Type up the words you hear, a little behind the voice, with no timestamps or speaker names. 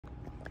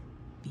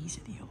these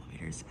are the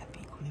elevators at the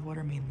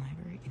Clearwater Main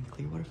Library in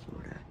Clearwater,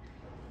 Florida.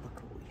 Look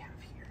what we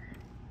have here.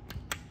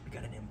 We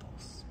got an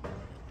impulse.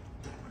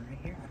 One right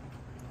here.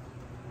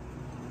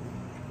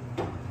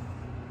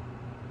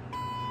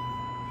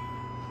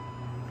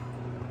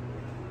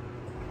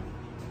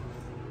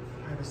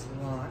 I was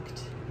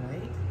locked,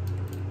 right?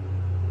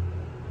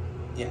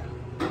 Yeah,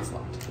 it's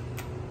locked.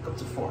 Go up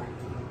to 4.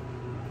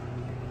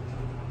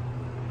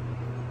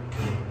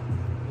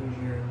 Here's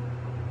your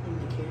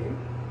indicator.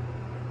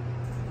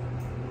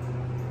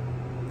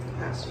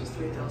 Capacity is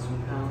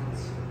 3,000 pounds.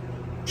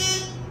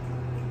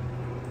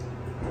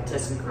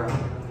 ThyssenKrupp.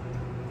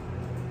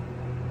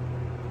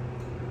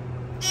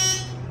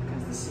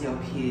 Because the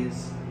COP is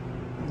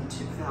in the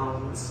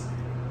 2000s.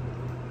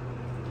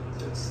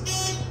 So it's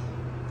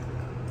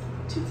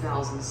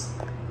 2000s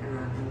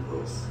era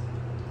impulse.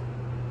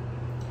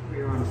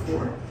 We're on 4.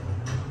 Look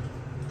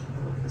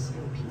at the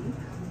COP.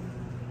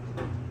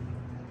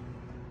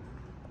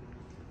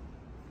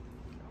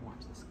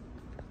 Watch this.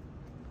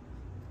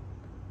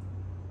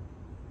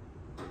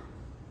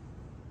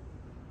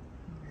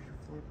 There's your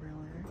floor rail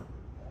there.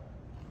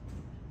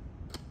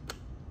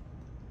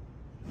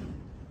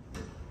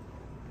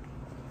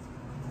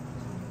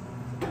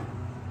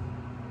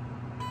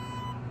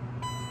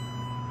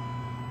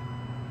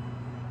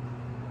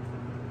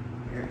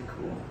 Very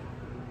cool.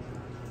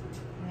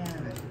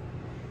 And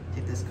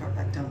take this car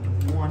back down to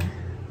 1.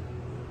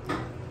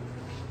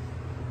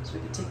 So we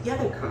can take the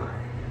other car.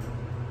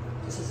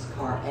 This is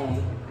car A,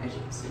 as you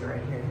can see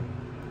right here.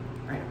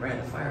 Right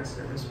at the fire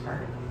service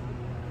part.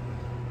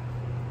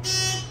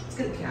 It's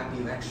got a cab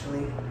view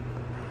actually.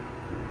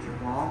 Here's your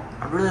wall.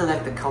 I really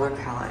like the color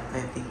palette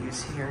that they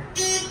use here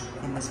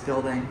in this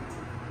building.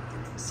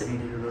 Sydney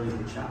did a really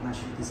good job. I'm not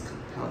sure if these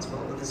palettes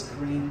well with this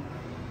green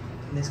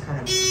and this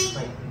kind of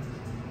like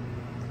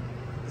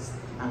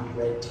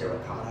red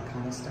terracotta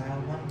kind of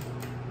style one.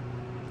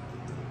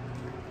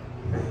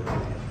 Really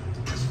like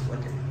it. Just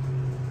flicker.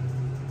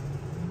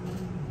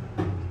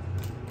 There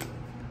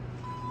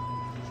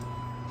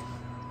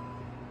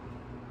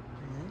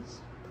it is.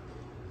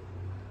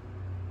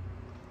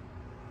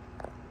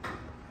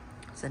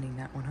 Sending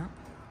that one up.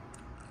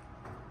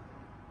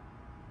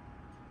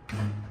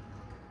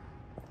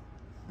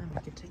 Then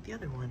we can take the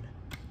other one.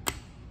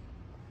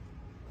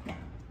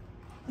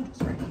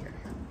 It's right here.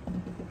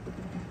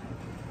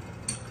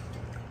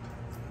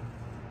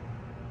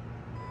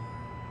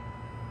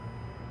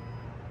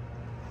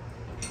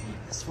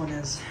 This one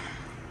is,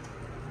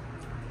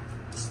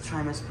 this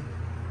trim is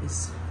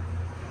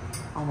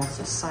almost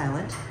as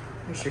silent.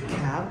 Here's your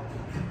cab.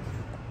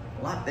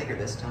 A lot bigger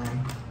this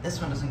time. This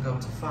one doesn't go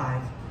up to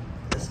 5.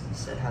 This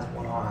instead has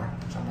 1R,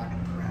 which I'm not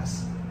going to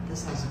press.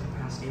 This has a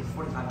capacity of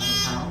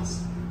 4,500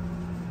 pounds.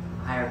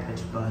 Higher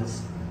pitch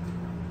buzz.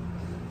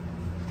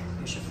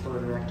 Here's your floor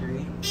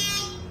directory.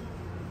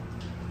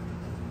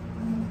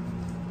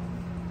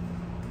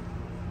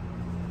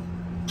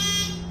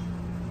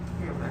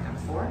 Here, back on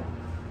 4.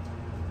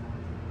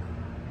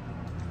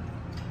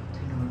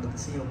 Taking a look at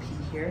the COP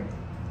here.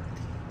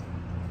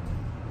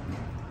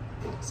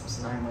 Some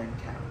Simon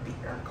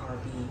car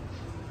B.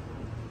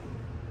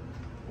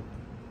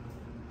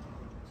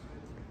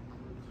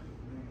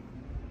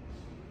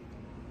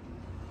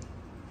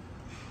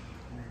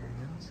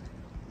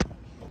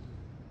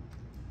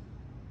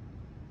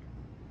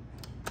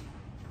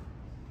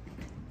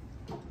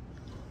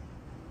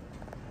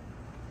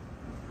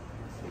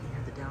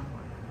 Down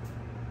one.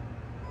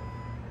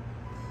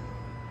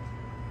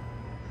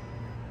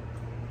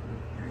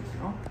 There you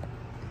go.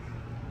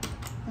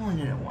 Only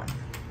needed 1.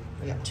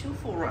 We got 2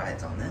 full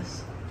rides on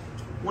this.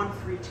 1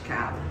 for each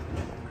cab.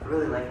 I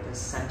really like this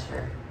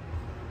center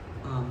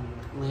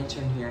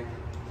lantern here.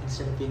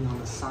 Instead of being on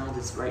the sides,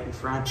 it's right in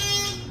front.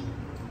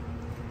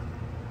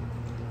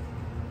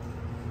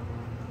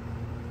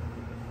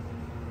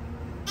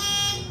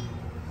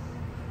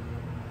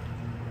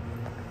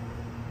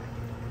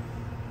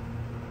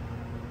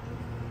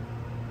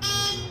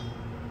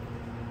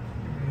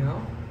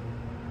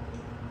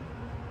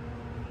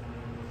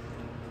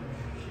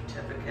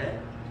 Certificate.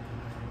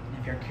 And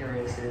if you're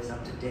curious, it is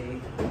up to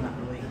date. Not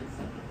really.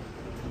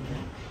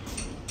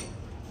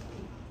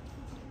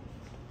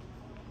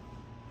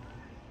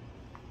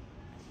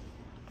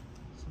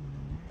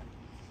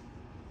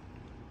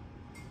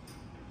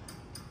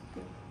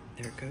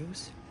 There it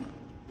goes.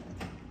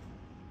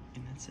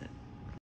 And that's it.